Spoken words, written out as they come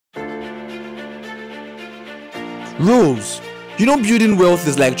Rose, you know building wealth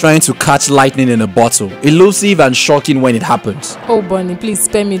is like trying to catch lightning in a bottle. Elusive and shocking when it happens. Oh Bonnie, please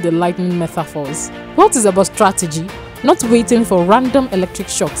spare me the lightning metaphors. Wealth is about strategy, not waiting for random electric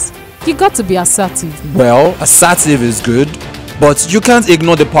shocks. You got to be assertive. Well, assertive is good, but you can't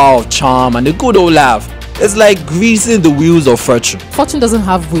ignore the power of charm and a good old laugh. It's like greasing the wheels of fortune. Fortune doesn't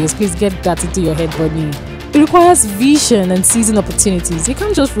have wheels, please get that into your head, Bonnie. It requires vision and seizing opportunities. You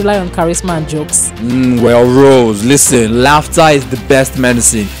can't just rely on charisma and jokes. Well, Rose, listen, laughter is the best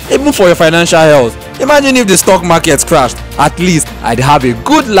medicine, even for your financial health. Imagine if the stock market crashed. At least I'd have a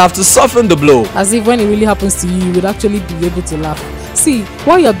good laugh to soften the blow. As if when it really happens to you, you would actually be able to laugh. See,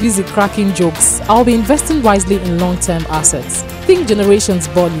 while you're busy cracking jokes, I'll be investing wisely in long-term assets. Think generations,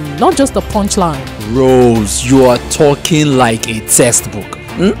 Bonnie, not just a punchline. Rose, you are talking like a textbook.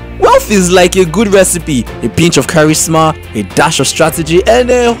 Wealth is like a good recipe, a pinch of charisma, a dash of strategy, and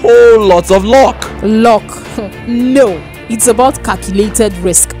a whole lot of luck. Luck? No, it's about calculated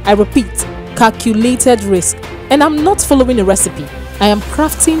risk. I repeat, calculated risk. And I'm not following a recipe. I am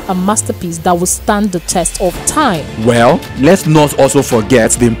crafting a masterpiece that will stand the test of time. Well, let's not also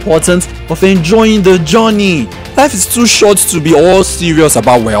forget the importance of enjoying the journey. Life is too short to be all serious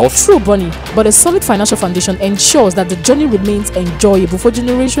about wealth. True, Bonnie, but a solid financial foundation ensures that the journey remains enjoyable for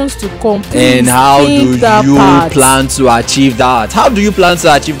generations to come. And how do you plan to achieve that? How do you plan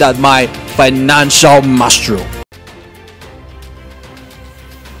to achieve that, my financial maestro?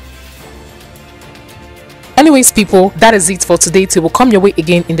 Anyways, people, that is it for today. Till we'll come your way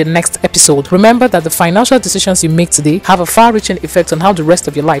again in the next episode. Remember that the financial decisions you make today have a far-reaching effect on how the rest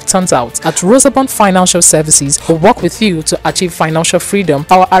of your life turns out. At Roseabond Financial Services, we work with you to achieve financial freedom.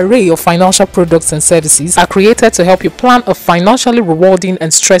 Our array of financial products and services are created to help you plan a financially rewarding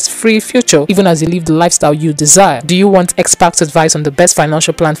and stress-free future, even as you live the lifestyle you desire. Do you want expert advice on the best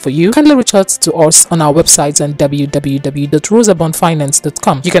financial plan for you? Kindly reach out to us on our website and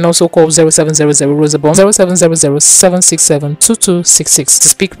www.roseabondfinance.com. You can also call 0700 Roseabond 0700 767 2266 to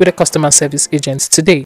speak with a customer service agent today.